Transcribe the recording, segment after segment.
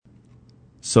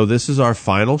So this is our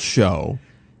final show.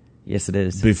 Yes, it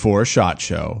is. Before SHOT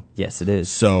Show. Yes, it is.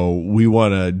 So we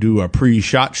want to do a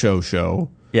pre-SHOT Show.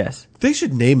 Yes. They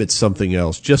should name it something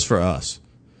else just for us.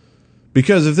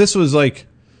 Because if this was like,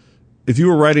 if you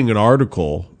were writing an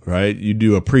article, right, you'd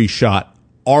do a pre-SHOT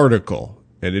article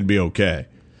and it'd be okay.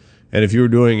 And if you were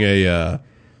doing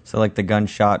so like the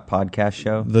Gunshot podcast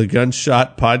show? The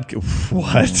Gunshot podcast,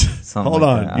 what? Hold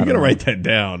on. That. You got to write that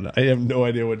down. I have no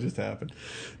idea what just happened.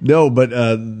 No, but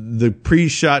the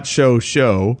pre-SHOT show,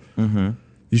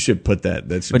 you should put that.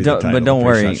 That should be the title. But don't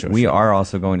worry, we are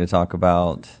also going to talk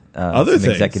about other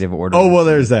things. Executive order. Oh, well,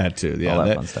 there's that too. Yeah, all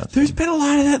that fun stuff. There's been a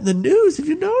lot of that in the news. Have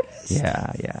you noticed?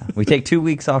 Yeah. We take 2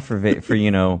 weeks off for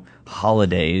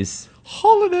holidays.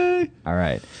 Holiday. All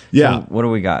right. Yeah. So what do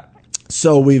we got?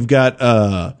 So we've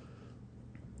got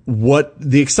what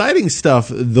the exciting stuff,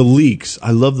 the leaks.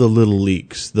 I love the little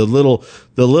leaks. The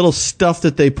little stuff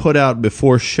that they put out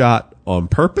before SHOT on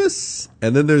purpose,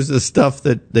 and then there's the stuff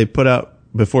that they put out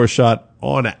before SHOT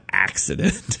on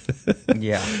accident.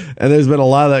 Yeah. And there's been a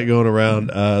lot of that going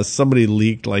around. Somebody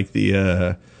leaked like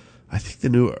I think the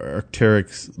new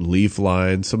Arc'teryx leaf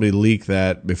line. Somebody leaked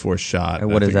that before SHOT.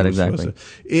 And what is that exactly?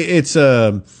 It's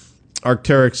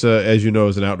Arc'teryx, as you know,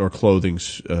 is an outdoor clothing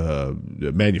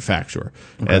manufacturer.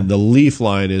 Okay. And the leaf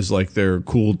line is like their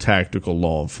cool tactical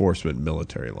law enforcement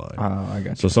military line. Oh, I got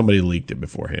you. So somebody leaked it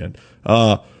beforehand.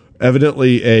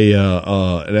 Evidently,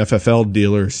 an FFL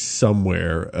dealer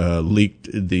somewhere leaked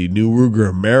the new Ruger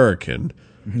American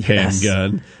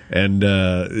handgun, and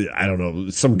I don't know,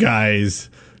 some guys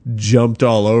jumped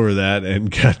all over that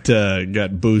and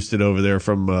got boosted over there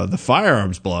from the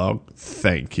firearms blog.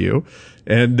 Thank you.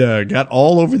 And got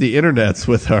all over the internets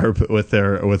with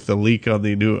the leak on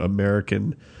the new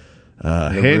American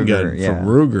handgun from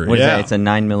Ruger. What is that? It's a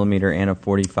 9mm and a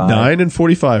 45. 9 and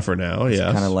 45 for now.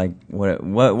 Yes. Kind of like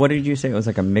what did you say? It was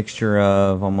like a mixture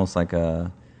of almost like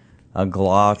a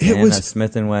Glock and a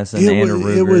Smith & Wesson and a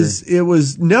Ruger. It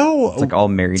was no. It's like all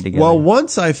married together. Well,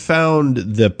 once I found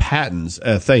the patents.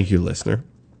 Thank you, listener.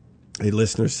 A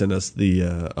listener sent us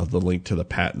the link to the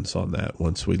patents on that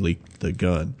once we leaked the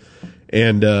gun.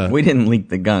 And we didn't leak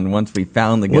the gun. Once we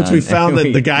found the gun. Once we found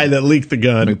the guy that leaked the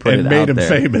gun and made him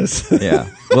famous. Yeah.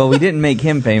 Well, we didn't make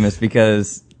him famous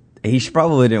because he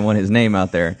probably didn't want his name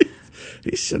out there.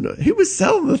 He shouldn't. He was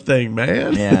selling the thing,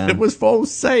 man. Yeah. It was for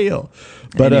sale.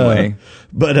 But anyway.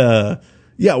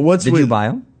 Yeah. Once did you buy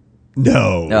him?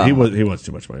 No, he wants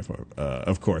too much money for him.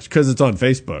 Of course, because it's on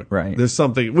Facebook. Right. There's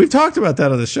something we've talked about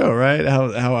that on the show, right?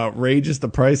 How outrageous the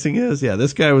pricing is. Yeah,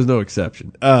 this guy was no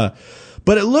exception.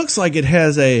 But it looks like it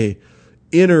has a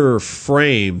inner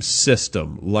frame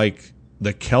system like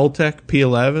the Keltec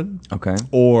P11. Okay.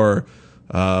 Or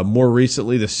more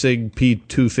recently the SIG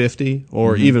P250,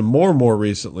 or even more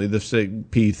recently the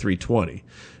SIG P320.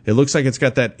 It looks like it's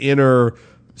got that inner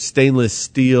stainless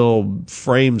steel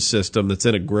frame system that's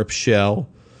in a grip shell.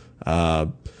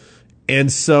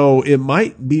 And so it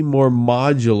might be more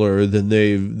modular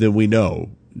than we know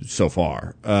so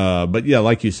far. But yeah,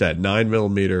 like you said,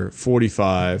 9mm,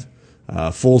 45,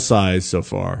 full size so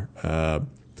far.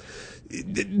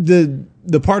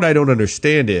 The part I don't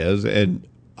understand is, and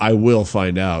I will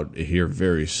find out here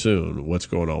very soon what's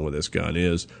going on with this gun,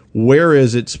 is where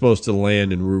is it supposed to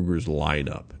land in Ruger's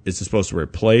lineup? Is it supposed to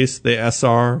replace the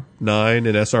SR9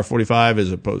 and SR45?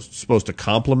 Is it supposed to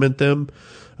complement them?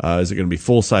 Is it going to be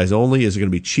full size only? Is it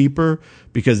going to be cheaper?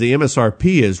 Because the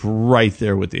MSRP is right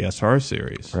there with the SR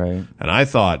series. Right. And I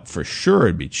thought for sure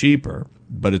it'd be cheaper,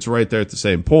 but it's right there at the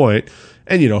same point.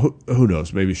 And, you know, who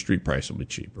knows? Maybe street price will be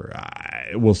cheaper.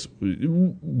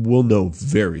 We'll know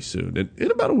very soon.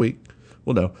 In about a week,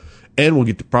 we'll know. And we'll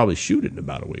get to probably shoot it in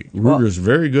about a week. Ruger's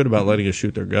very good about letting us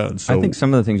shoot their guns. So I think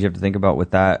some of the things you have to think about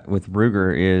with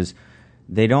Ruger is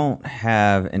they don't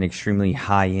have an extremely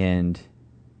high-end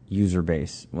user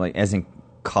base, like as in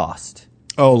cost.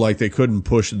 Oh, like they couldn't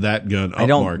push that gun up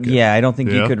market. Yeah, I don't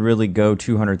think you could really go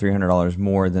 $200, $300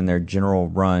 more than their general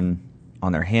run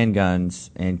on their handguns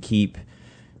and keep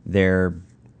their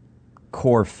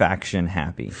core faction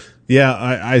happy. Yeah,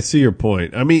 I see your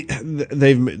point. I mean,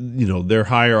 they're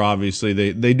higher, obviously.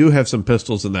 They do have some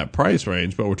pistols in that price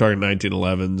range, but we're talking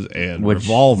 1911s and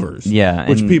revolvers. Yeah.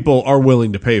 Which people are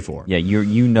willing to pay for. Yeah,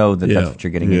 you know that's what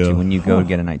you're getting into when you go to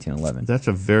get a 1911. That's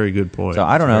a very good point. So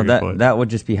I don't know. That would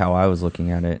just be how I was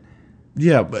looking at it.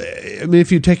 Yeah, but I mean,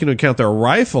 if you take into account their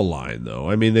rifle line, though,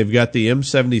 I mean, they've got the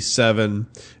M77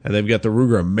 and they've got the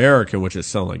Ruger American, which is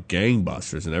selling like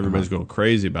gangbusters, and everybody's going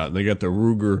crazy about it. And they got the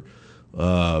Ruger,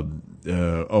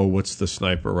 what's the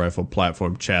sniper rifle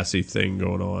platform chassis thing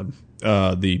going on?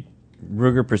 The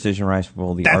Ruger Precision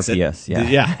Rifle, the RPS.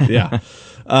 Yeah.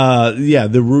 Yeah,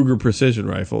 the Ruger precision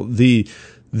rifle.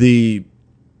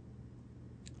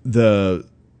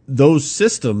 Those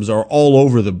systems are all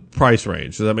over the price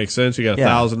range. Does that make sense? You got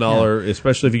 $1,000,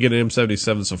 especially if you get an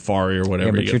M77 Safari or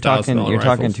whatever. Yeah, but you're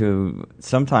talking to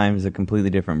sometimes a completely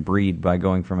different breed by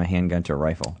going from a handgun to a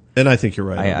rifle. And I think you're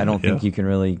right. I don't think you can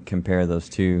really compare those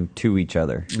two to each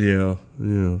other. Yeah.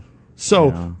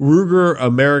 So Ruger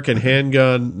American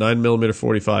handgun, 9mm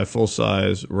 45 full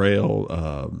size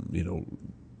rail.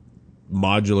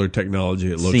 Modular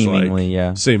technology. It looks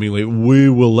seemingly. We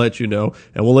will let you know,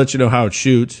 and we'll let you know how it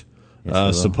shoots.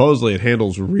 Supposedly, it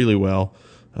handles really well.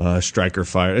 Striker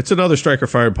fire. It's another striker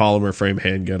fired polymer frame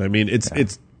handgun. I mean, it's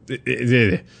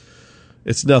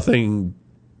nothing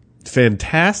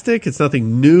fantastic. It's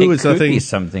nothing new. It's nothing. Be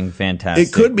something fantastic.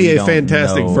 It could be a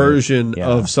fantastic version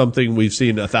of something we've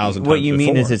seen 1,000 times. What you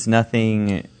mean before. is it's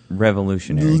nothing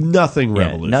revolutionary. Nothing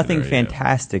revolutionary. Nothing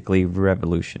fantastically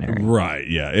revolutionary. Right,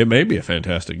 yeah. It may be a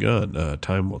fantastic gun.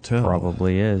 Time will tell.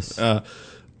 Probably is.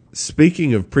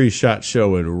 Speaking of pre-shot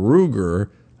show and Ruger,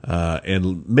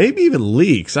 and maybe even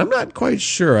leaks, I'm not quite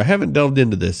sure. I haven't delved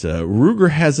into this.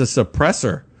 Ruger has a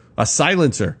suppressor, a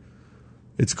silencer.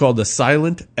 It's called the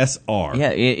Silent SR. Yeah,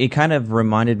 it kind of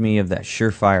reminded me of that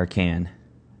Surefire can.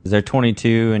 They're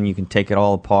 22 and you can take it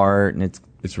all apart, and it's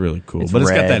really cool. It's but red.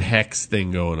 It's got that hex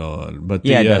thing going on. But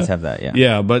it does have that, yeah.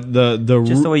 Yeah, but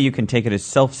just the way you can take it is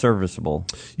self-serviceable.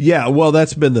 Yeah, well,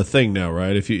 that's been the thing now,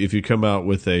 right? If you come out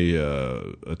with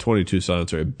a 22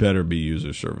 silencer, it better be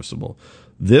user serviceable.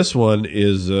 This one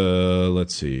is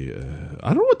let's see. I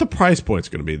don't know what the price point's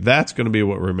going to be. That's going to be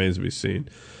what remains to be seen.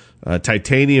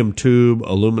 Titanium tube,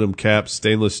 aluminum cap,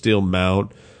 stainless steel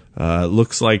mount.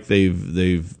 Looks like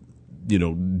they've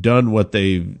done what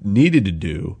they needed to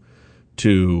do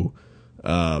to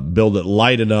build it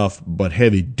light enough but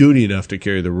heavy duty enough to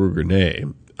carry the Ruger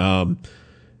name.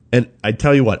 And I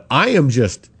tell you what, I am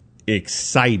just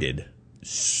excited,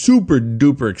 super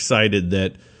duper excited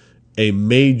that a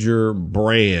major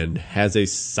brand has a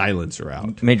silencer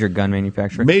out. Major gun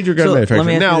manufacturer. Manufacturer.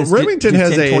 Now, Remington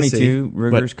has a 1022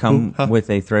 Rugers come with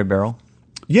a thread barrel.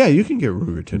 Yeah, you can get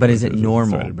Ruger 1022. But is it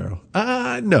normal?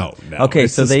 No. Okay,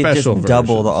 it's so they just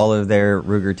doubled all of their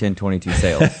Ruger 1022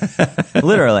 sales.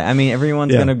 Literally. I mean,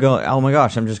 everyone's going to go, oh my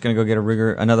gosh, I'm just going to go get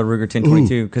another Ruger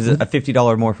 1022 because it's a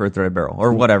 $50 more for a threaded barrel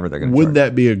or whatever they're going to charge. Wouldn't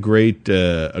that be a great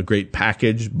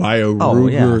package? Buy a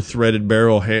Ruger threaded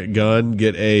barrel gun,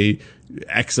 get a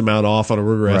X amount off on a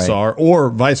Ruger SR, or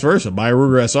vice versa. Buy a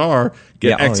Ruger SR,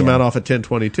 get X amount off a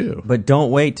 1022. But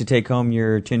don't wait to take home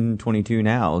your 1022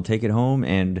 now. Take it home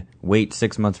and wait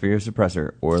 6 months for your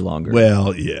suppressor or longer.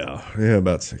 Well, yeah,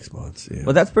 about 6 months. Yeah.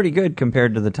 Well, that's pretty good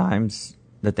compared to the times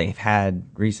that they've had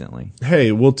recently.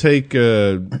 Hey, we'll take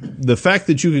the fact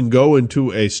that you can go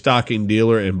into a stocking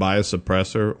dealer and buy a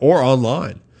suppressor or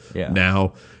online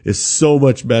now is so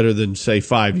much better than, say,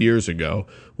 5 years ago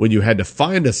when you had to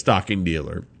find a stocking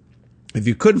dealer. If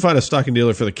you couldn't find a stocking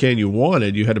dealer for the can you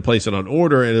wanted, you had to place it on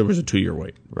order, and there was a 2-year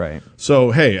wait. Right. So,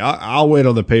 hey, I'll wait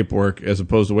on the paperwork as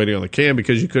opposed to waiting on the can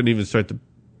because you couldn't even start the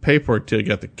paperwork till you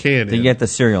got the can in. You get the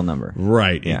serial number.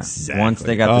 Right, yeah. Exactly. Once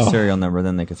they got the serial number,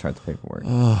 then they could start the paperwork.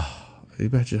 Oh, you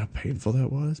imagine how painful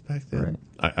that was back then?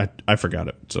 Right. I forgot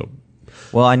it. So,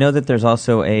 well, I know that there's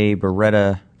also a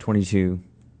Beretta 22.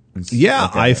 Yeah,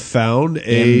 I found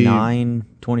a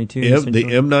M922. The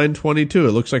M922.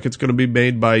 It looks like it's going to be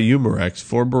made by Umarex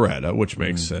for Beretta, which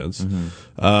makes sense.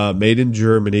 Mm-hmm. Made in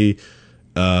Germany.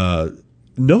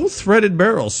 No threaded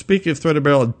barrel. Speaking of threaded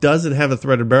barrel, it doesn't have a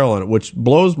threaded barrel on it, which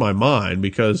blows my mind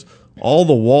because all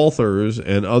the Walthers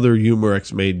and other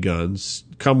Umarex made guns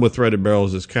come with threaded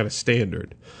barrels as kind of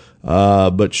standard.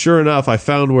 But sure enough, I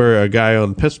found where a guy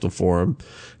on Pistol Forum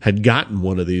had gotten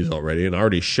one of these already and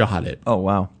already shot it. Oh,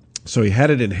 wow. So he had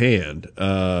it in hand.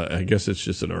 I guess it's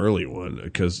just an early one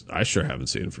because I sure haven't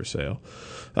seen it for sale.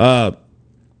 But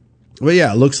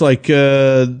yeah, it looks like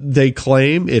they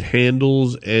claim it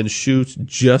handles and shoots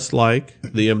just like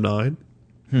the M9.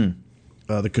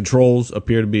 The controls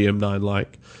appear to be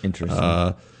M9-like.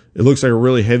 Interesting. It looks like a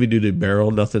really heavy-duty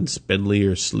barrel, nothing spindly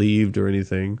or sleeved or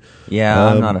anything. Yeah,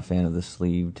 I'm not a fan of the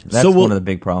sleeved. That's one of the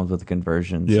big problems with the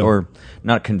conversions. Yeah. Or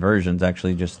not conversions,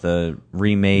 actually, just the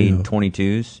remade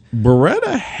 22s.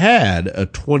 Beretta had a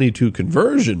 22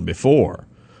 conversion before,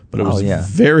 but it was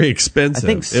very expensive. I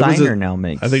think Signer now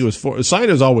makes. I think it was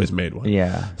Signer's always made one.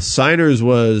 Yeah. Signer's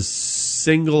was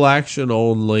single action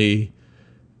only,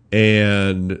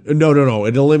 and no.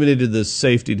 It eliminated the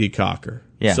safety decocker.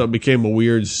 Yeah. So it became a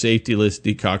weird safetyless,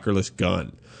 decockerless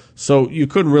gun. So you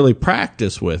couldn't really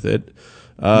practice with it.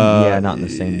 Not in the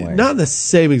same way. Not in the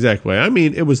same exact way. I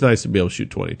mean, it was nice to be able to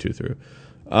shoot 22 through.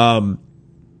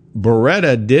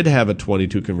 Beretta did have a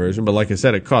 22 conversion, but like I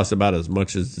said, it costs about as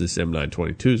much as this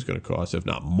M922 is going to cost, if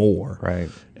not more. Right.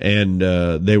 And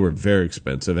they were very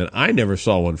expensive, and I never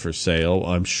saw one for sale.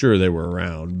 I'm sure they were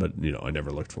around, but I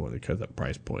never looked for one because of that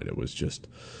price point. It was just,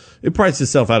 it priced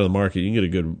itself out of the market. You can get a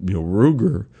good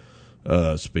Ruger.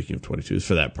 Speaking of 22s,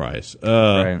 for that price.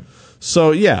 Right. So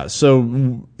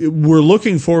we're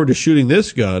looking forward to shooting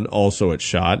this gun also at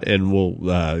SHOT, and we'll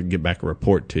get back a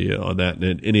report to you on that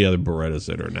and any other Berettas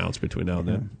that are announced between now and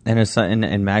then. And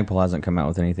and Magpul hasn't come out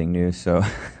with anything new, so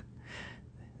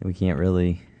we can't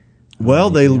really.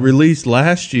 Well, they released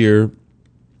last year,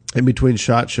 in between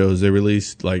SHOT shows, they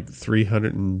released like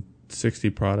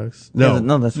 360 products. No,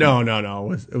 no, that's no.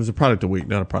 It was a product a week,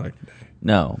 not a product a day.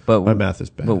 No, but my math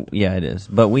is bad. But yeah, it is.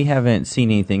 But we haven't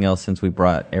seen anything else since we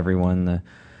brought everyone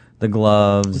the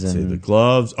gloves the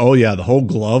gloves. Oh yeah, the whole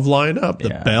glove lineup, the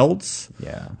belts.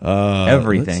 Yeah,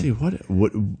 everything. Let's see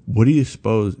what do you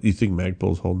suppose? You think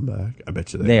Magpul's holding back? I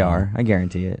bet you they are. I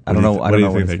guarantee it. I don't know. What do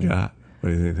you think they got? What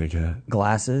do you think they got?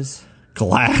 Glasses.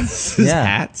 Glasses, yeah.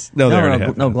 hats.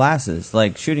 No, glasses,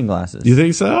 like shooting glasses. You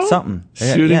think so? Something.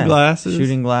 Shooting glasses.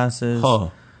 Shooting glasses.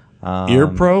 Huh. Ear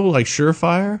Pro, like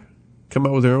Surefire. Come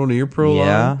out with their own Ear Pro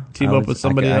line? Team up with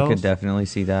somebody else? I could definitely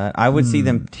see that. I would see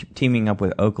them teaming up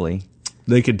with Oakley.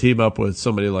 They could team up with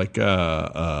somebody like who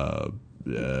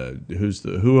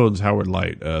owns Howard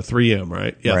Light? 3M,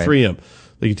 right? Yeah, right. 3M.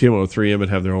 They could team up with 3M and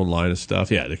have their own line of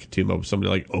stuff. Yeah, they could team up with somebody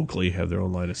like Oakley, have their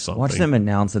own line of something. Watch them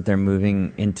announce that they're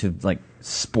moving into like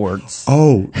sports.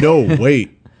 Oh no!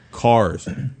 Wait, cars,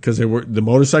 because they were the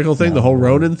motorcycle thing, the whole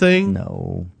Ronin thing.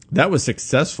 No. That was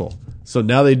successful. So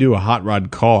now they do a hot rod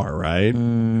car, right?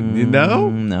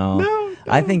 No.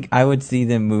 I think I would see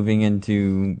them moving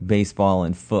into baseball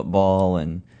and football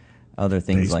and other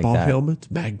things like that. Baseball helmets?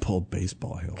 Magpul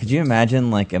baseball helmets. Could you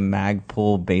imagine like a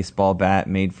Magpul baseball bat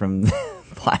made from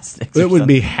plastic? It would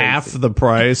be half the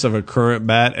price of a current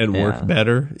bat and work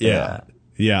better. Yeah.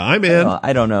 Yeah, I'm in.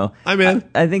 I don't know. I'm in.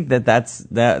 I think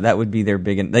that would be their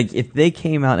big... Like, if they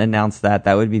came out and announced that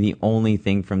would be the only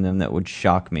thing from them that would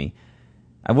shock me.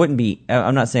 I'm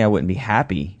not saying I wouldn't be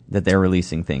happy that they're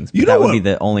releasing things, but that would be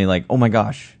the only, like, oh my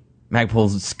gosh,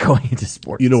 Magpul's going into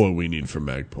sports. You know what we need from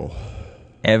Magpul?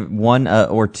 One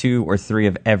or two or three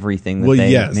of everything that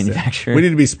they manufacture. We need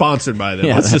to be sponsored by them.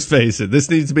 Let's just face it.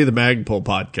 This needs to be the Magpul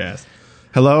podcast.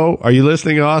 Hello? Are you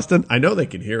listening, Austin? I know they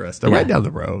can hear us. They're right down the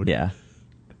road. Yeah.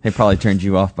 They probably turned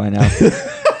you off by now.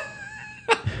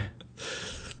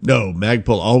 No,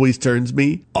 Magpul always turns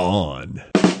me on.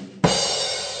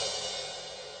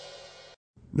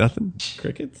 Nothing?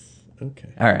 Crickets? Okay.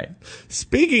 All right.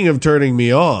 Speaking of turning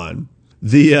me on,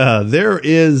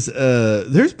 there's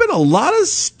been a lot of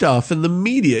stuff in the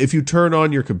media. If you turn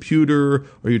on your computer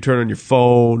or you turn on your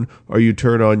phone or you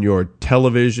turn on your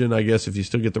television, I guess if you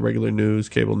still get the regular news,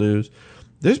 cable news,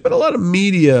 there's been a lot of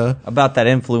media about that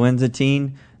influenza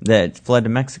teen that fled to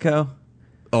Mexico.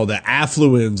 Oh, the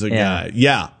affluenza guy.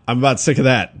 Yeah, I'm about sick of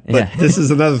that. But this is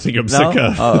another thing I'm sick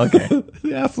of. Oh, okay.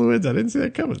 The affluenza. I didn't see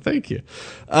that coming. Thank you.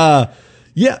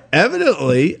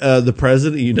 Evidently, the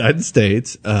President of the United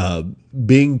States,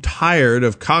 being tired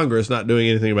of Congress not doing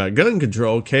anything about gun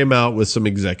control, came out with some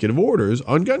executive orders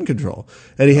on gun control.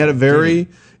 And he had a very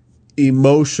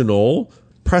emotional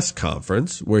press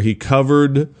conference where he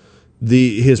covered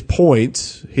his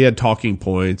points. He had talking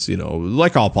points,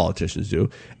 like all politicians do.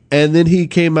 And then he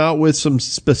came out with some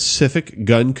specific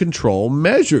gun control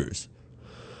measures.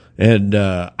 And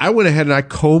I went ahead and I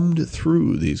combed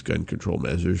through these gun control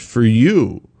measures for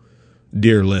you,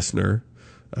 dear listener.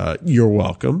 You're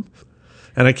welcome.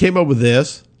 And I came up with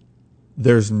this.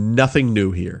 There's nothing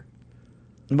new here.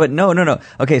 But no.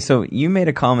 Okay, so you made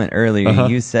a comment earlier.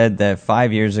 You said that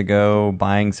 5 years ago,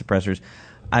 buying suppressors.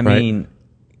 I mean,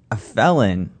 a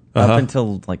felon up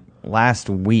until like last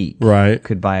week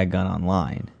could buy a gun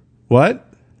online. What?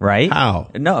 Right?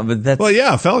 How? No, but that's... Well,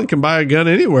 yeah, a felon can buy a gun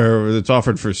anywhere that's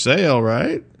offered for sale,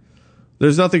 right?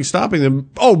 There's nothing stopping them.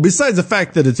 Oh, besides the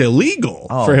fact that it's illegal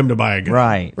for him to buy a gun.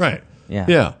 Right. Right.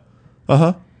 Yeah.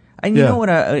 Yeah. And you know what?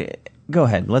 Go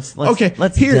ahead. Let's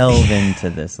delve into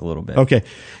this a little bit. Okay.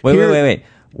 Wait.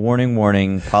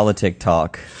 Warning, politic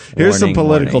talk. Here's some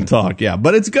political talk, yeah.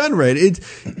 But it's gun rate. It's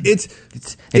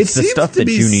the stuff that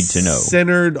you need to know.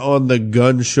 Centered on the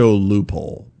gun show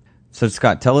loophole. So,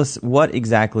 Scott, tell us what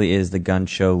exactly is the gun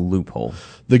show loophole?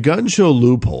 The gun show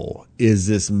loophole is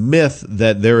this myth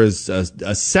that there is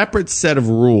a separate set of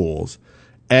rules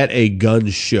at a gun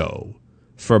show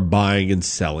for buying and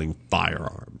selling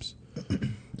firearms.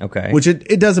 Okay. Which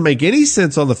it doesn't make any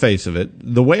sense on the face of it.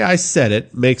 The way I said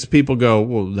it makes people go,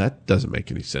 well, that doesn't make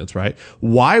any sense, right?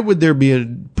 Why would there be a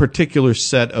particular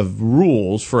set of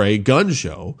rules for a gun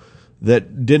show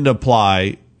that didn't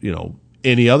apply,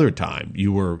 any other time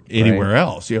you were anywhere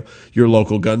else? Your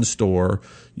local gun store,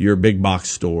 your big box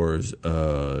stores,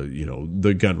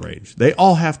 the gun range. They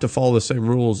all have to follow the same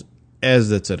rules as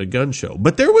that's at a gun show.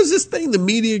 But there was this thing the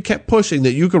media kept pushing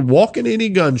that you could walk in any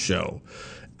gun show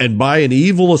and buy an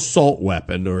evil assault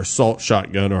weapon or assault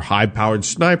shotgun or high-powered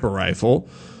sniper rifle.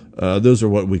 Those are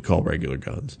what we call regular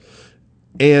guns.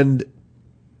 And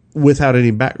without any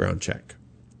background check,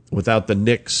 without the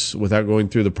NICS, without going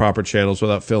through the proper channels,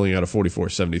 without filling out a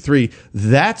 4473.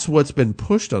 That's what's been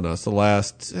pushed on us the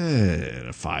last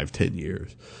 5-10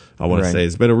 years. I want to say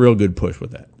it's been a real good push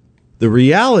with that. The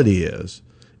reality is,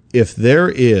 if there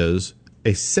is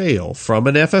a sale from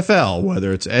an FFL,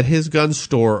 whether it's at his gun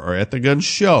store or at the gun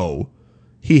show,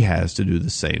 he has to do the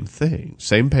same thing.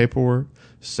 Same paperwork,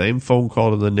 same phone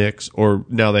call to the NICS, or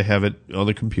now they have it on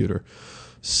the computer.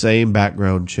 Same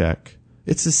background check.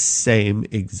 It's the same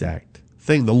exact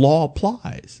thing. The law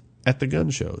applies at the gun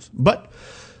shows. But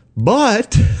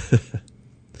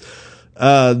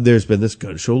there's been this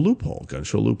gun show loophole.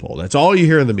 That's all you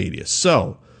hear in the media.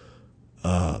 So,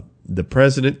 the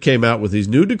president came out with these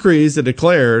new decrees that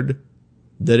declared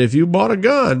that if you bought a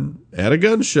gun at a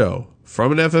gun show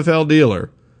from an FFL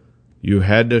dealer, you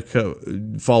had to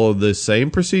follow the same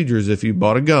procedures if you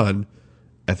bought a gun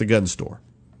at the gun store.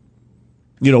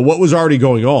 What was already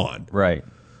going on. Right.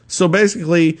 So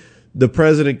basically, the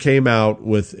president came out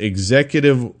with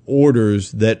executive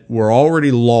orders that were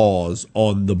already laws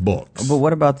on the books. But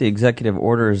what about the executive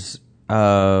orders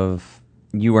of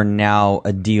you are now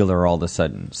a dealer all of a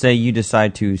sudden? Say you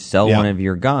decide to sell one of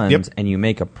your guns and you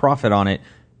make a profit on it,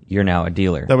 you're now a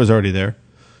dealer. That was already there.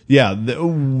 Yeah.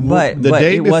 But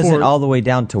it wasn't all the way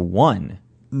down to one.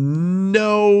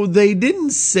 No, they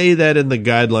didn't say that in the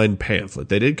guideline pamphlet.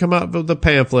 They did come out with a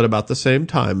pamphlet about the same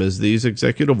time as these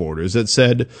executive orders that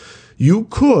said you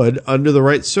could, under the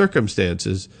right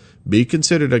circumstances, be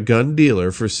considered a gun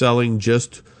dealer for selling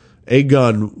just a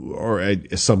gun or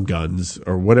some guns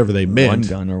or whatever they meant. One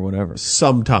gun or whatever.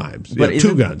 Sometimes. But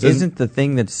two guns. Isn't the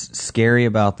thing that's scary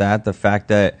about that the fact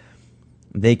that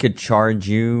they could charge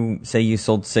you, say you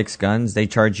sold 6 guns, they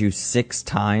charge you 6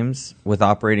 times with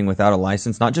operating without a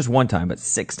license, not just one time, but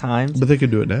 6 times. But they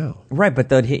could do it now. Right, but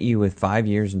they'd hit you with 5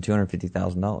 years and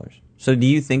 $250,000. So do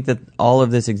you think that all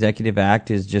of this executive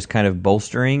act is just kind of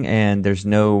bolstering and there's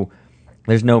no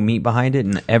meat behind it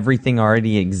and everything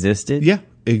already existed? Yeah,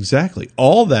 exactly.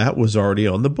 All that was already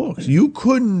on the books. You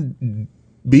couldn't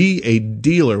be a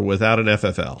dealer without an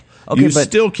FFL. Okay, you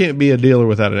still can't be a dealer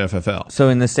without an FFL. So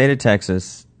in the state of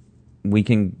Texas, we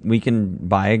can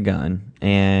buy a gun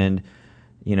and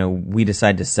we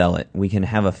decide to sell it. We can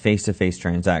have a face-to-face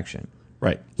transaction.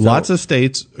 Right. So, lots of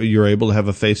states you're able to have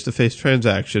a face-to-face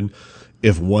transaction.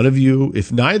 If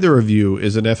neither of you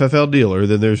is an FFL dealer,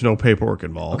 then there's no paperwork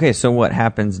involved. Okay, so what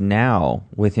happens now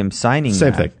with him signing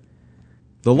Same thing.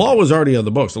 The law was already on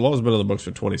the books. The law has been on the books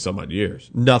for 20-some-odd years.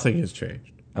 Nothing has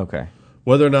changed. Okay.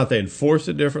 Whether or not they enforce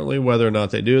it differently, whether or not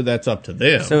they do, that's up to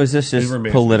them. So is this just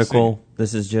political?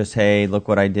 This is just, hey, look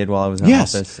what I did while I was in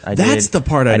office. That's the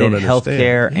part I don't understand. I did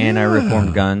healthcare and I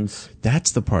reformed guns.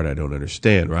 That's the part I don't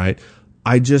understand, right?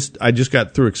 I just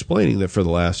got through explaining that for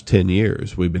the last 10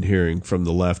 years, we've been hearing from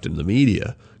the left and the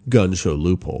media, gun show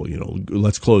loophole.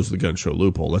 Let's close the gun show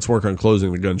loophole. Let's work on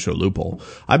closing the gun show loophole.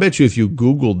 I bet you if you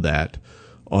Googled that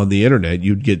on the internet,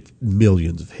 you'd get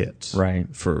millions of hits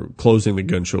for closing the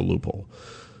gun show loophole.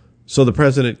 So the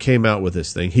president came out with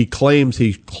this thing. He claims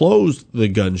he closed the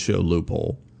gun show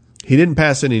loophole. He didn't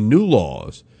pass any new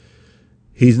laws.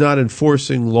 He's not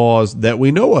enforcing laws that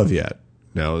we know of yet.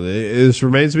 Now, this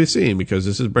remains to be seen because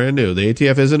this is brand new. The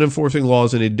ATF isn't enforcing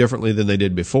laws any differently than they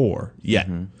did before yet.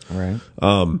 Mm-hmm.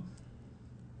 Right.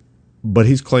 But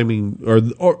he's claiming, or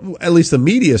at least the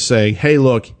media is saying, hey,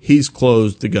 look, he's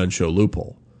closed the gun show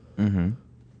loophole. Mm-hmm.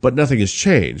 But nothing has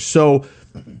changed. So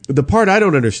the part I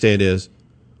don't understand is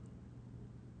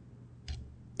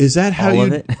that how All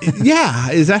of it?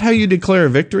 is that how you declare a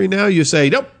victory now? You say,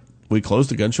 nope, we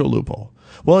closed the gun show loophole.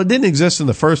 Well, it didn't exist in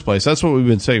the first place. That's what we've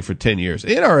been saying for 10 years.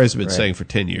 NRA has been saying for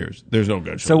 10 years. There's no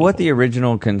gun show So loophole. what the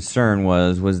original concern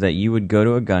was that you would go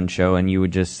to a gun show and you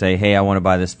would just say, hey, I want to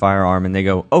buy this firearm. And they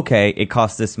go, okay, it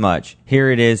costs this much. Here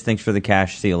it is. Thanks for the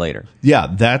cash. See you later. Yeah,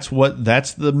 that's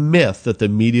the myth that the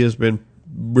media has been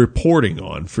reporting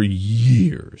on for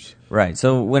years. Right.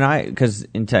 So because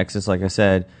in Texas, like I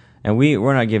said, And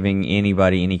we're not giving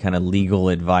anybody any kind of legal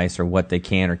advice or what they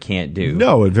can or can't do.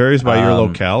 No, it varies by your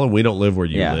locale, and we don't live where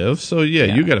you yeah. live. So,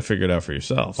 you got to figure it out for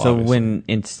yourself. So obviously. when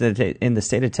in the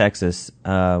state of Texas,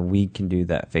 we can do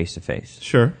that face-to-face.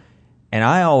 Sure. And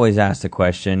I always ask the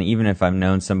question, even if I've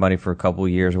known somebody for a couple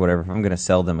of years or whatever, if I'm going to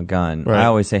sell them a gun, right. I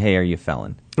always say, hey, are you a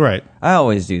felon? Right. I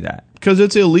always do that. Because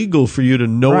it's illegal for you to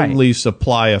knowingly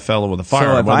supply a felon with a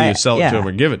firearm, whether you sell it to him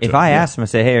or give it to him. If I ask them, I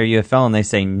say, hey, are you a felon? They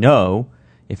say no.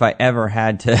 If I ever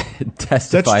had to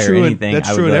testify or anything,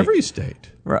 that's true in every state.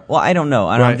 Right. Well, I don't know.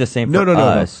 I'm just saying for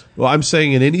us. No. Well, I'm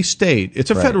saying in any state,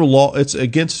 it's a federal law. It's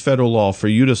against federal law for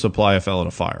you to supply a felon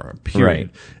a firearm.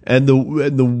 Period. Right.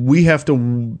 And we have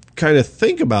to kind of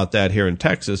think about that here in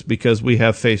Texas because we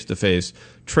have face-to-face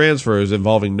transfers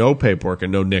involving no paperwork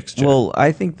and no NICS check. Well,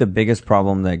 I think the biggest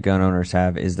problem that gun owners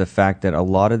have is the fact that a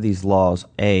lot of these laws,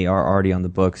 A, are already on the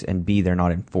books, and B, they're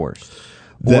not enforced.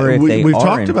 Or if we've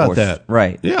talked about that.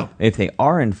 Right. Yeah. If they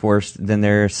are enforced, then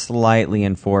they're slightly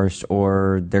enforced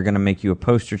or they're going to make you a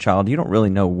poster child. You don't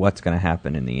really know what's going to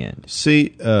happen in the end. See,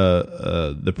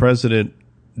 the president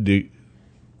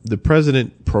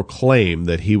proclaimed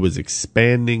that he was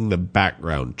expanding the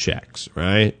background checks,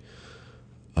 right?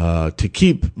 To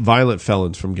keep violent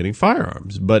felons from getting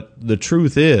firearms. But the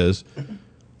truth is,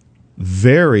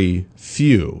 very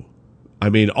few, I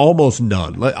mean, almost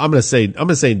none. I'm going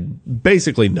to say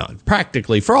basically none.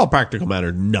 Practically, for all practical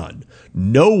matter, none.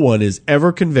 No one is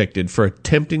ever convicted for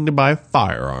attempting to buy a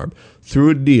firearm through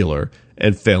a dealer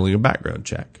and failing a background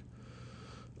check.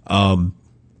 No,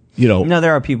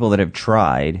 there are people that have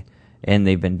tried and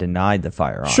they've been denied the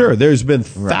firearm. Sure, there's been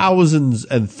thousands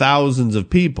and thousands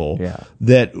of people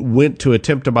that went to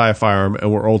attempt to buy a firearm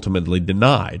and were ultimately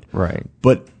denied. Right.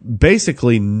 But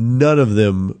basically, none of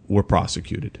them were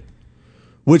prosecuted.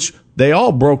 Which they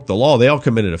all broke the law. They all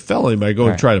committed a felony by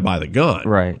going to try to buy the gun.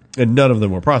 Right. And none of them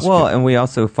were prosecuted. Well, and we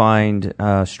also find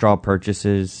straw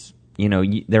purchases.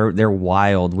 They're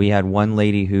wild. We had one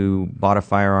lady who bought a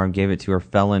firearm, gave it to her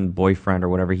felon boyfriend or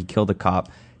whatever. He killed a cop.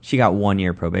 She got 1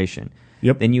 year probation.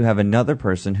 Yep. Then you have another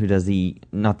person who does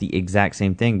not the exact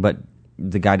same thing, but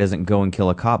the guy doesn't go and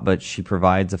kill a cop, but she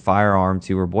provides a firearm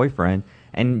to her boyfriend,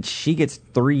 and she gets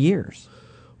 3 years.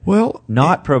 Well,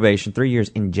 not probation, 3 years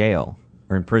in jail.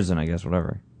 Or in prison, I guess,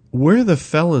 whatever. Where the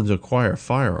felons acquire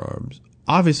firearms,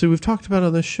 obviously we've talked about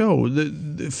on this show,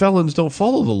 the felons don't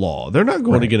follow the law. They're not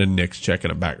going to get a NICS check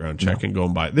and a background check and go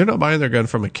and buy it. They're not buying their gun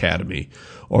from Academy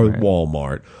or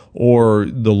Walmart or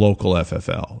the local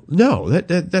FFL. No,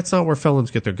 that's not where felons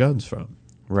get their guns from.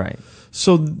 Right.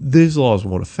 So these laws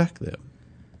won't affect them.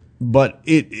 But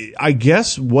I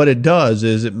guess what it does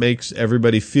is it makes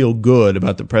everybody feel good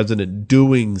about the president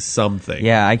doing something.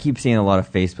 Yeah, I keep seeing a lot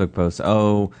of Facebook posts.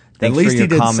 Oh, thanks At least for your he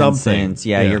did common something. sense.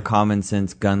 Yeah, your common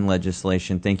sense gun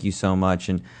legislation. Thank you so much.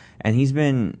 And he's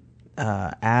been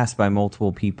asked by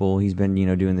multiple people. He's been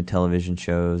doing the television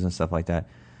shows and stuff like that.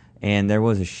 And there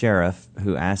was a sheriff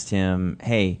who asked him,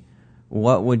 "Hey,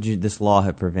 what would this law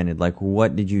have prevented? Like,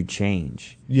 what did you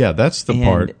change?" Yeah, that's the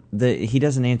part. He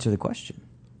doesn't answer the question.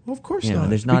 Well, of course not.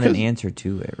 There's not an answer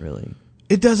to it, really.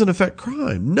 It doesn't affect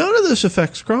crime. None of this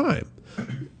affects crime.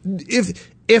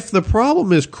 If the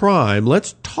problem is crime,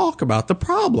 let's talk about the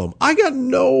problem. I got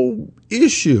no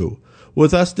issue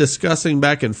with us discussing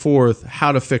back and forth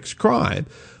how to fix crime.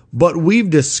 But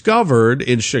we've discovered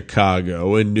in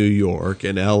Chicago, in New York,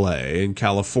 in L.A., in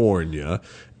California,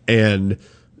 and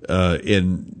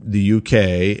in the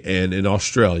UK, and in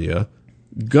Australia,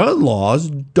 gun laws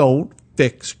don't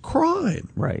fix crime.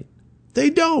 Right. They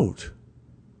don't.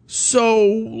 So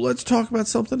let's talk about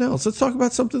something else. Let's talk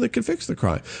about something that can fix the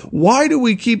crime. Why do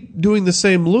we keep doing the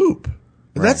same loop?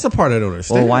 Right. That's the part I don't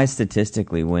understand. Well, why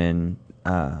statistically when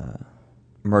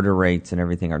murder rates and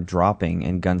everything are dropping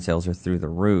and gun sales are through the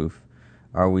roof,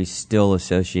 are we still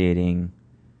associating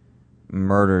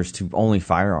murders to only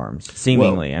firearms?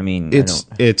 Seemingly. Well, I mean,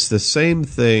 it's the same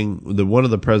thing that one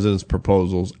of the president's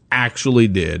proposals actually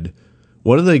did.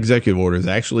 One of the executive orders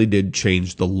actually did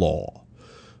change the law.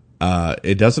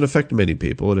 It doesn't affect many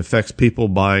people. It affects people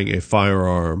buying a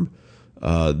firearm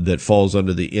that falls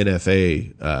under the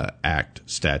NFA Act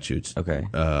statutes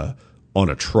on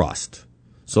a trust.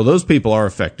 So those people are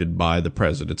affected by the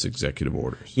president's executive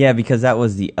orders. Yeah, because that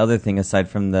was the other thing aside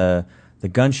from the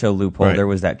gun show loophole. Right. There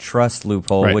was that trust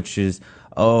loophole, which is,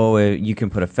 you can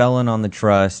put a felon on the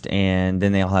trust and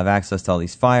then they'll have access to all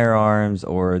these firearms,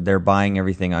 or they're buying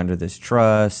everything under this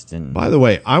trust. And by the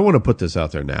way, I want to put this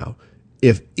out there now.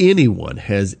 If anyone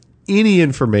has any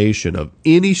information of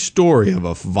any story of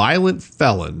a violent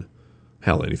felon,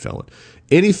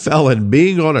 any felon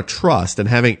being on a trust and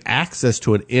having access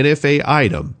to an NFA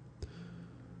item,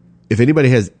 if anybody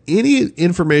has any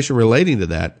information relating to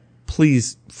that,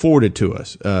 please forward it to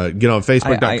us. Get on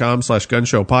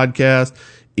Facebook.com/Gunshow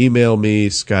Email me,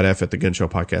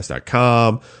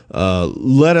 scottf@thegunshowpodcast.com.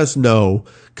 Let us know,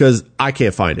 because I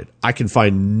can't find it. I can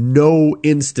find no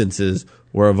instances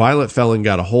where a violent felon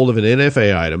got a hold of an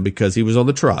NFA item because he was on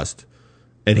the trust,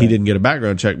 and he didn't get a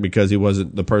background check because he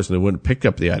wasn't the person who wouldn't pick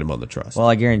up the item on the trust. Well,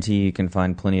 I guarantee you can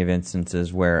find plenty of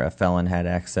instances where a felon had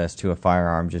access to a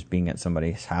firearm just being at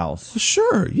somebody's house.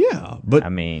 Sure, yeah. But I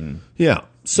mean, yeah.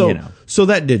 So, so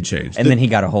that did change. And then he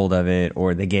got a hold of it,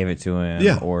 or they gave it to him,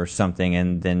 Yeah. or something,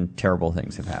 and then terrible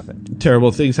things have happened.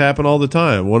 Terrible things happen all the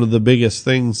time. One of the biggest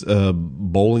things,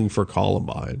 Bowling for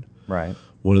Columbine. Right.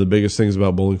 One of the biggest things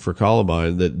about Bowling for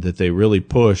Columbine that they really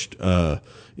pushed in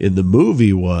the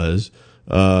movie was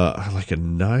like a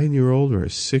 9-year-old or a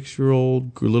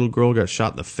 6-year-old little girl got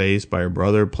shot in the face by her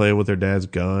brother playing with her dad's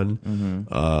gun.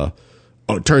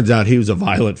 It turns out he was a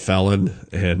violent felon,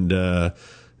 and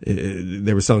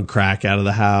they were selling crack out of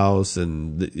the house,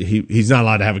 and he's not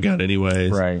allowed to have a gun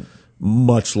anyways. Right.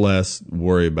 Much less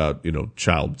worry about,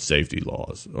 child safety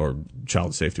laws or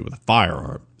child safety with a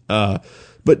firearm.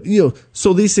 But,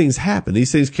 so these things happen.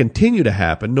 These things continue to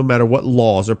happen no matter what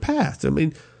laws are passed. I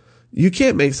mean, you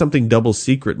can't make something double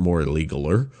secret more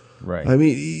illegaler. Right. I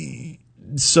mean,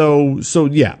 so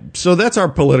yeah. So that's our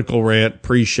political rant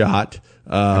pre-shot.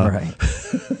 Right.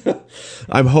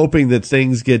 I'm hoping that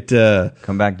things get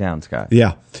come back down, Scott.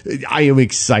 Yeah, I am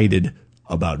excited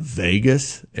about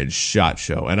Vegas and SHOT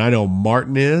Show, and I know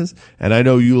Martin is, and I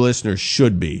know you listeners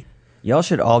should be. Y'all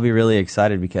should all be really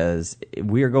excited because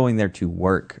we are going there to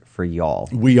work for y'all.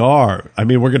 We are. I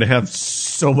mean, we're going to have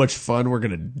so much fun. We're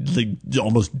going to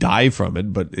almost die from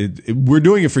it, but we're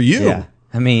doing it for you. Yeah.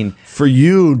 I mean, for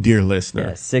you, dear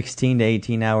listener. 16 to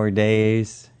 18-hour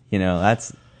days.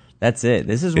 That's it.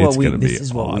 This is what we do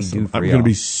for I'm going to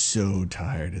be so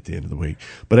tired at the end of the week.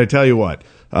 But I tell you what,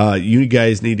 you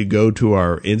guys need to go to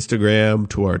our Instagram,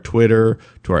 to our Twitter,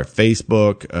 to our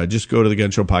Facebook. Just go to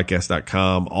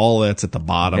thegunshowpodcast.com. All that's at the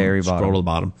bottom. Very bottom. Scroll to the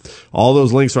bottom. All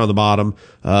those links are on the bottom.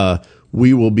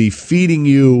 We will be feeding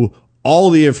you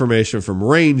all the information from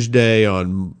Range Day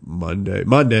on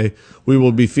Monday. We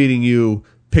will be feeding you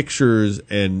pictures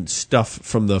and stuff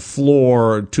from the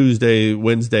floor Tuesday,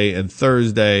 Wednesday, and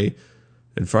Thursday,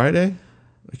 and Friday.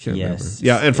 I can't remember.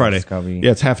 Yeah, and Friday.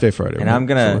 Yeah, it's half day Friday. And I'm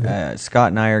gonna. Scott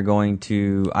and I are going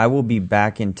to. I will be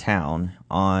back in town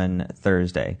on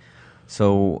Thursday,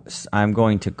 so I'm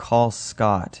going to call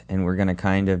Scott, and we're gonna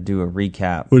kind of do a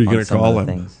recap. What are you gonna call him?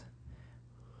 Things.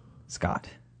 Scott.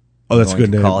 Oh, that's a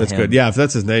good name. That's good. Yeah, if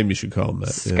that's his name, you should call him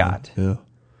that. Scott. Yeah.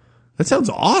 That sounds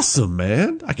awesome,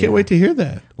 man. I can't wait to hear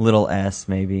that. Little S,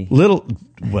 maybe. Well,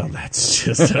 that's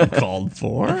just uncalled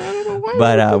for. I don't know why.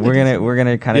 But we're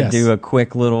gonna kind of do a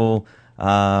quick little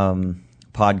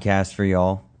podcast for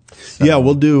y'all. So. Yeah,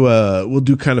 we'll do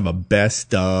kind of a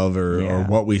best of or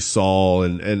what we saw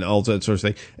and all that sort of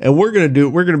thing. And we're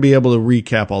gonna be able to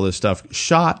recap all this stuff.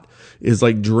 SHOT is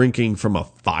like drinking from a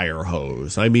fire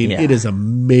hose. I mean, it is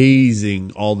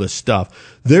amazing, all this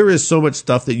stuff. There is so much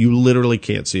stuff that you literally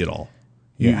can't see it all.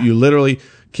 You literally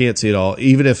can't see it all.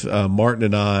 Even if Martin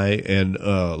and I, and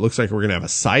looks like we're going to have a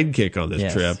sidekick on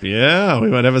this trip. Yeah, we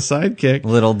might have a sidekick.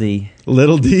 Little D.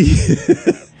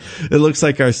 It looks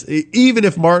like even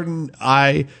if Martin,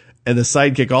 I, and the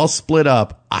sidekick all split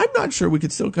up, I'm not sure we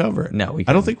could still cover it. No, we couldn't.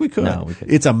 I don't think we could. No, we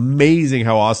couldn't. It's amazing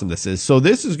how awesome this is. So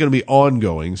this is going to be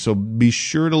ongoing. So be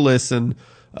sure to listen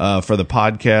for the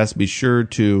podcast. Be sure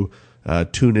to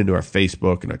tune into our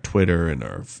Facebook and our Twitter and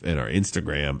our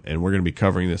Instagram, and we're going to be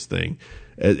covering this thing.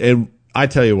 And I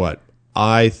tell you what,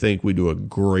 I think we do a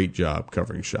great job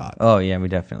covering SHOT. Oh yeah, we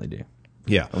definitely do.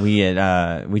 Yeah,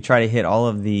 we try to hit all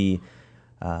of the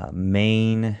all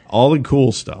the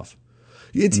cool stuff.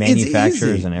 It's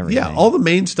manufacturers easy. and everything. Yeah, all the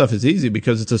main stuff is easy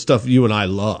because it's the stuff you and I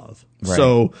love. Right.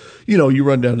 So, you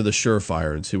run down to the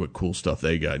Surefire and see what cool stuff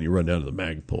they got, and you run down to the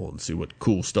Magpul and see what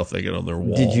cool stuff they got on their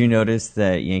wall. Did you notice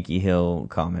that Yankee Hill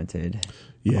commented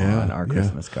on our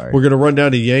Christmas card? We're going to run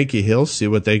down to Yankee Hill, see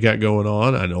what they got going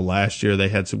on. I know last year they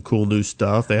had some cool new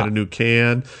stuff. They had a new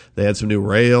can. They had some new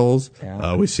rails.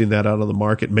 Yeah. We've seen that out on the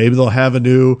market. Maybe they'll have a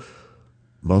new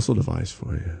muzzle device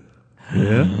for you.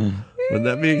 Yeah? Wouldn't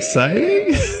that be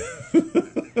exciting?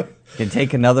 You can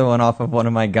take another one off of one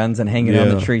of my guns and hang it on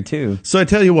the tree too. So I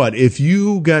tell you what, if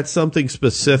you got something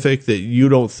specific that you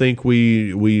don't think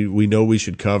we know we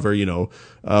should cover, we're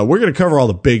going to cover all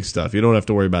the big stuff. You don't have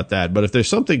to worry about that. But if there's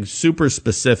something super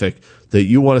specific that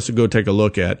you want us to go take a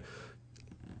look at,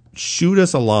 shoot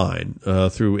us a line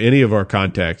through any of our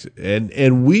contacts,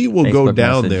 and we will go Facebook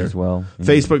down message there. as well.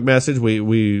 Facebook message,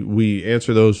 we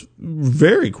answer those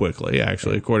very quickly,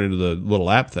 actually, according to the little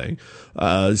app thing.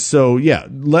 So yeah,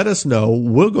 let us know.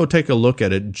 We'll go take a look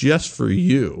at it just for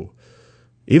you,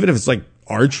 even if it's like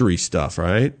archery stuff,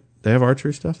 right? They have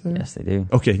archery stuff there? Yes, they do.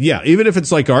 Okay, yeah. Even if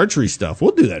it's like archery stuff,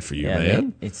 we'll do that for you,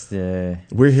 man. It's the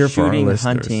We're here for our Shooting, listeners.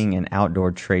 Hunting, and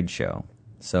Outdoor Trade Show.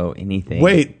 So anything.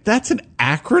 Wait, that's an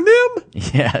acronym?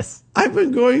 Yes. I've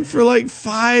been going for like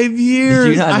 5 years.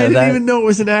 Did you not know I didn't that? even know it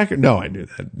was an acronym. No, I knew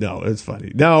that. No, it's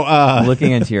funny. No,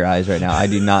 Looking into your eyes right now, I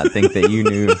do not think that you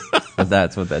knew that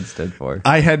that's what that stood for.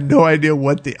 I had no idea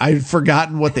I'd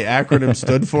forgotten what the acronym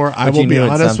stood for. I But will you be knew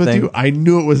it's honest with something? you. I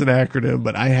knew it was an acronym,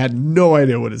 but I had no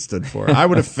idea what it stood for. I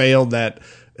would have failed that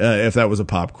if that was a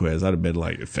pop quiz. I'd have been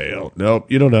like, failed.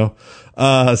 Nope, you don't know.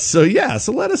 So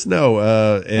let us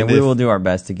know. And we will do our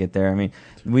best to get there. I mean,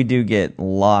 we do get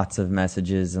lots of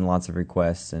messages and lots of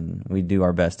requests, and we do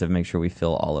our best to make sure we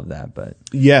fill all of that. But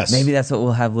yes, maybe that's what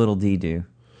we'll have Little D do.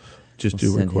 just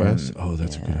We'll do send requests. him- Oh,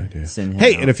 that's a good idea. send him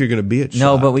Hey, out. and if you're going to be at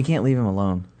No, SHOT- but we can't leave him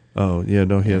alone. oh yeah,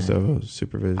 no, he has to have a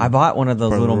supervision. I bought one of those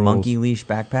Part of the little rules. monkey leash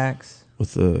backpacks.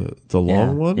 With the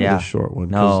long one or yeah. the short one?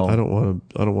 'Cause No. I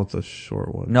don't want the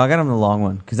short one. No, I got him the long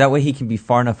one because that way he can be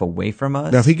far enough away from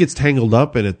us. Now, if he gets tangled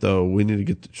up in it, though, we need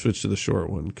to switch to the short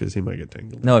one because he might get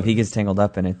tangled. No, if he gets tangled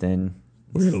up in it, then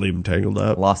We're gonna leave him tangled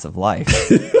up. loss of life.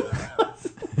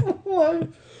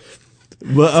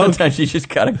 Well, Sometimes you just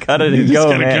gotta cut it you and just go,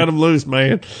 gotta man. cut him loose,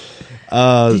 man.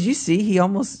 Did you see? He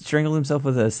almost strangled himself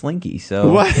with a slinky.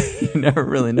 So What? you never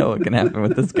really know what can happen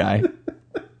with this guy.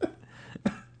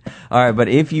 All right, but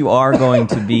if you are going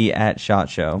to be at SHOT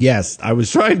Show, Yes, I was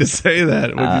trying to say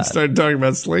that when you started talking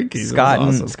about slinkies. Scott It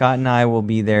was and awesome. Scott and I will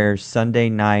be there Sunday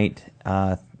night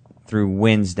through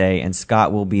Wednesday, and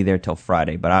Scott will be there till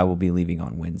Friday, but I will be leaving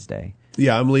on Wednesday.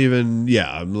 Yeah, I'm leaving. Yeah,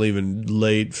 I'm leaving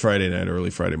late Friday night, early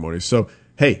Friday morning. So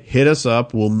hey, hit us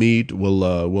up. We'll meet.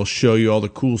 We'll show you all the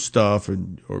cool stuff, or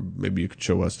maybe you could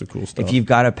show us the cool stuff. If you've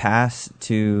got a pass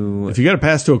to If you got to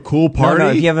pass to a cool party, no,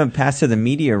 if you haven't passed to the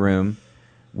media room,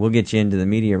 we'll get you into the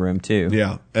media room too.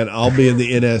 yeah, and I'll be in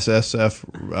the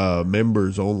NSSF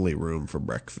members only room for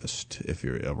breakfast if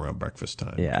you're around breakfast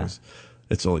time. Yeah. 'cause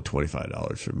it's only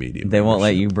 $25 for media. They won't let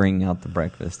membership. you bring out the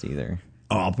breakfast either.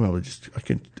 Oh, I'll probably I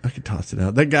can toss it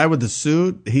out. That guy with the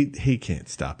suit, he can't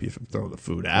stop you from throwing the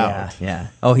food out. Yeah.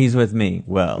 Oh, he's with me.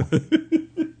 Well,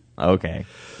 okay.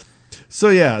 So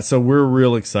we're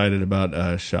real excited about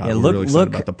SHOT. Yeah, we're real excited look,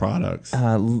 about the products.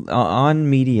 On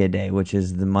Media Day, which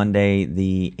is the Monday,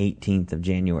 the 18th of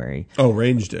January.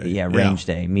 Range Day. Yeah, Range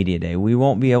Day, Media Day. We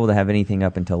won't be able to have anything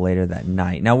up until later that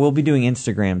night. Now, we'll be doing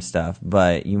Instagram stuff,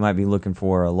 but you might be looking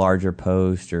for a larger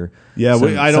post or I don't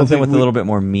something think with a little bit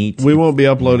more meat. We won't be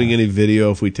uploading any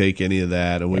video if we take any of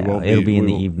that, and it'll be in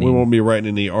the evening. We won't be writing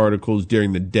any articles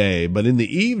during the day, but in the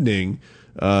evening,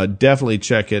 definitely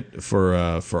check it for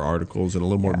articles and a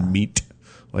little more meat,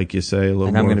 like you say. A little.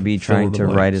 And I'm more going to be fill in trying the to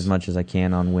blanks. write as much as I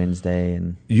can on Wednesday,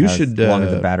 and You as should, long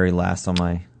as the battery lasts on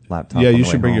my laptop. Yeah, on you the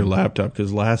way should bring your home. laptop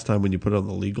because last time when you put it on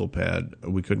the legal pad,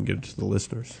 we couldn't get it to the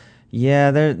listeners.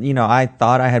 Yeah, I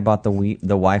thought I had bought the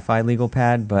Wi-Fi legal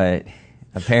pad, but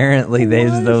apparently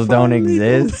those don't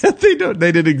exist. They don't.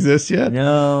 They didn't exist yet.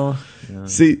 No.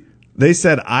 See, they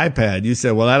said iPad. You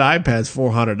said, well, that iPad's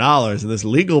 $400 and this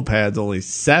legal pad's only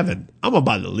 $700. I'm gonna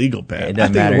buy the legal pad. It I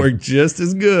doesn't think matter. it worked just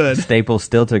as good. Staples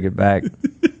still took it back.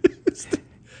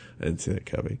 I didn't see that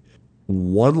coming.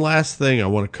 One last thing I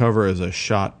want to cover is a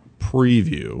SHOT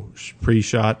preview,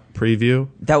 pre-shot preview,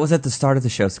 That was at the start of the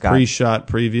show, Scott. pre-shot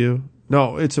preview.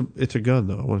 No, it's a gun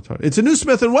though. I want to talk. It's a new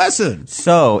Smith & Wesson.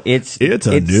 So it's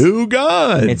a new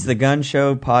gun. It's the Gun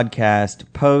Show podcast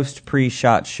post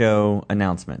pre-shot show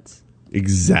announcements.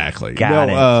 Exactly. Got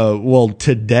it. Well,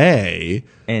 today.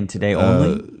 And today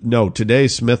only. No, today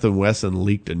Smith & Wesson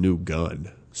leaked a new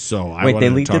gun. So I Wait, wanted they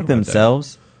to leaked talk it about that.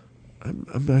 themselves?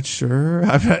 I'm not sure.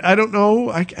 I don't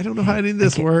know. I don't know how any of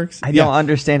this works. I don't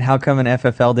understand how come an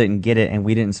FFL didn't get it and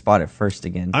we didn't spot it first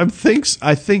again. I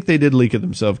think they did leak it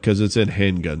themselves because it's in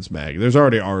Handguns Mag. There's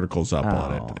already articles up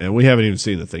on it, and we haven't even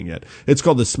seen the thing yet. It's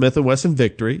called the Smith & Wesson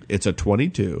Victory. It's a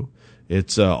 22.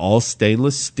 It's all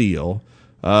stainless steel.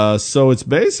 So it's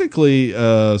basically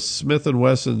Smith &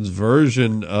 Wesson's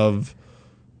version of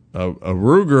a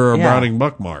Ruger or Yeah. Browning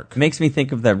Buckmark. Makes me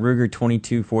think of that Ruger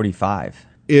 2245.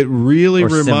 It really Or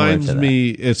similar reminds to that.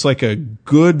 me. It's like a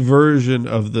good version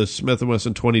of the Smith &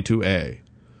 Wesson 22A.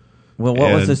 Well,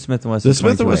 what was And the Smith & Wesson? The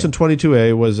Smith & 22A? Wesson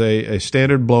 22A was a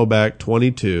standard blowback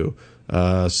 22,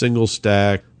 single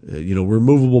stack,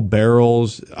 removable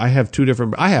barrels. I have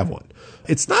one.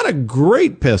 It's not a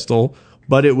great pistol,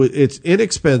 but it's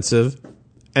inexpensive,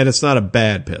 and it's not a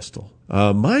bad pistol.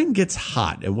 Mine gets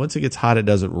hot, and once it gets hot, it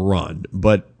doesn't run.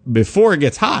 But before it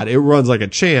gets hot, it runs like a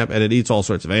champ, and it eats all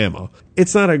sorts of ammo.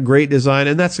 It's not a great design,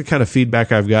 and that's the kind of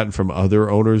feedback I've gotten from other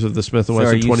owners of the Smith &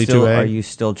 Wesson 22A. Are you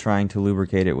still trying to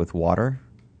lubricate it with water?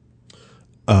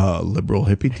 Liberal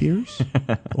hippie tears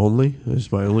only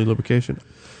is my only lubrication.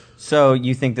 So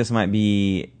you think this might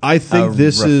be? I think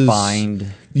this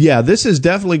refined. This is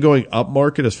definitely going up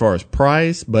market as far as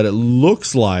price, but it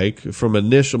looks like from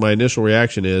my initial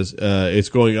reaction is it's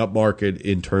going up market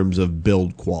in terms of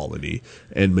build quality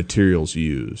and materials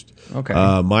used. Okay.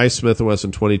 My Smith &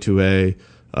 Wesson 22A,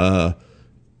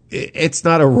 it's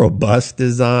not a robust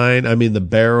design. I mean, the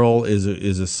barrel is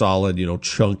a solid,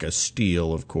 chunk of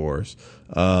steel, of course.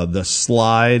 The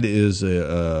slide is an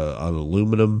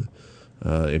aluminum.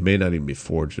 It may not even be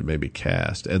forged, it may be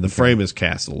cast, and the frame is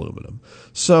cast aluminum.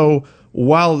 So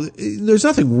while there's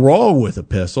nothing wrong with a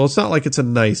pistol, it's not like it's a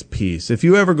nice piece. If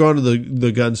you ever gone to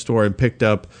the gun store and picked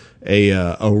up a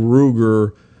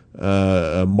Ruger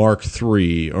Mark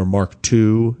III or Mark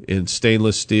II in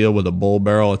stainless steel with a bull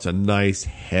barrel, it's a nice,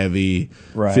 heavy,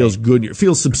 feels good,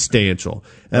 feels substantial.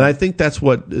 And I think that's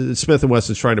what Smith &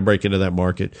 Wesson's trying to break into that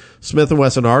market. Smith &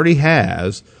 Wesson already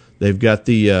has. They've got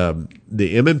the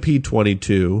M&P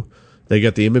 22. They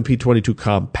got the M&P 22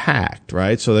 compact,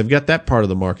 right? So they've got that part of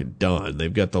the market done.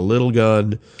 They've got the little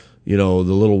gun, the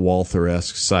little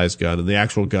Walther-esque size gun, and the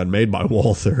actual gun made by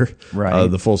Walther,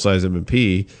 the full-size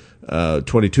M&P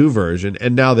 22 version.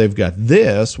 And now they've got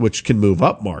this, which can move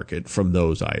up market from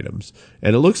those items.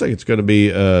 And it looks like it's going to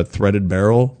be threaded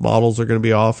barrel models are going to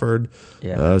be offered.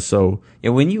 Yeah.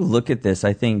 When you look at this,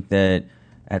 I think that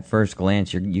at first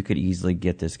glance, you could easily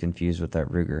get this confused with that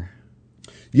Ruger.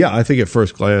 Yeah, I think at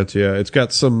first glance, it's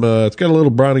got it's got a little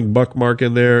Browning buck mark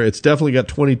in there. It's definitely got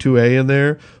 22A in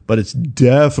there, but it's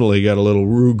definitely got a little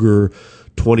Ruger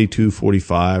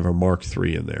 2245 or Mark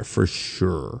III in there for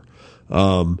sure.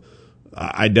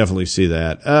 I definitely see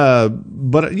that.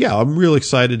 But yeah, I'm real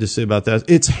excited to see about that.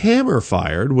 It's hammer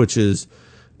fired, which is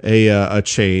a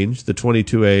change. The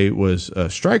 22A was a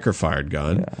striker fired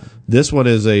gun. Yeah. This one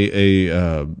is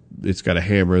it's got a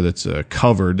hammer that's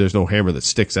covered. There's no hammer that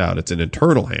sticks out. It's an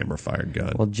internal hammer fired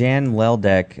gun. Well, Jan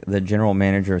Leldek, the general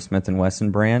manager of Smith &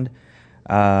 Wesson brand,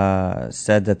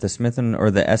 said that the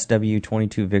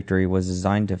SW22 Victory was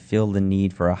designed to fill the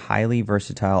need for a highly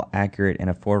versatile, accurate, and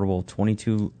affordable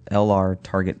 22 LR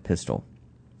target pistol.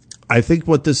 I think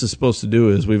what this is supposed to do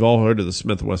is, we've all heard of the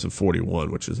Smith & Wesson 41,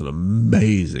 which is an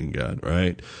amazing gun,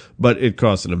 right? But it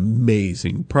costs an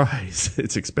amazing price.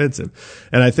 It's expensive.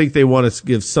 And I think they want to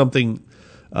give something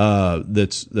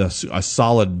that's a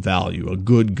solid value, a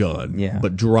good gun,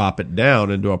 but drop it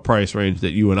down into a price range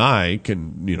that you and I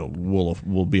can,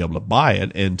 will be able to buy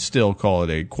it and still call it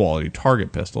a quality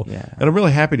target pistol. Yeah. And I'm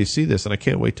really happy to see this, and I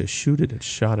can't wait to shoot it at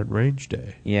Shot at Range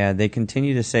Day. Yeah, they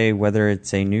continue to say whether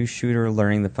it's a new shooter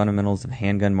learning the fundamentals of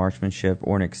handgun marksmanship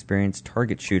or an experienced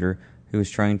target shooter who is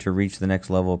trying to reach the next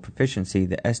level of proficiency,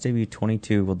 the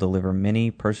SW22 will deliver many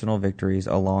personal victories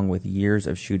along with years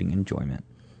of shooting enjoyment.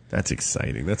 That's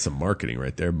exciting. That's some marketing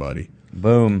right there, buddy.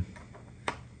 Boom.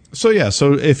 So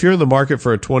if you're in the market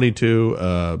for a 22,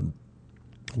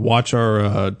 watch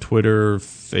our Twitter,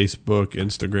 Facebook,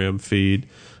 Instagram feed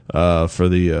for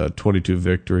the 22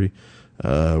 Victory.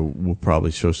 We'll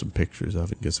probably show some pictures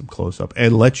of it and get some close-up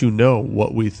and let you know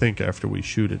what we think after we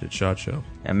shoot it at SHOT Show.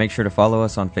 And make sure to follow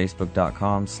us on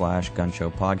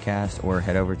Facebook.com/Gunshowpodcast or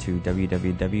head over to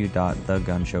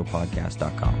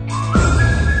www.thegunshowpodcast.com.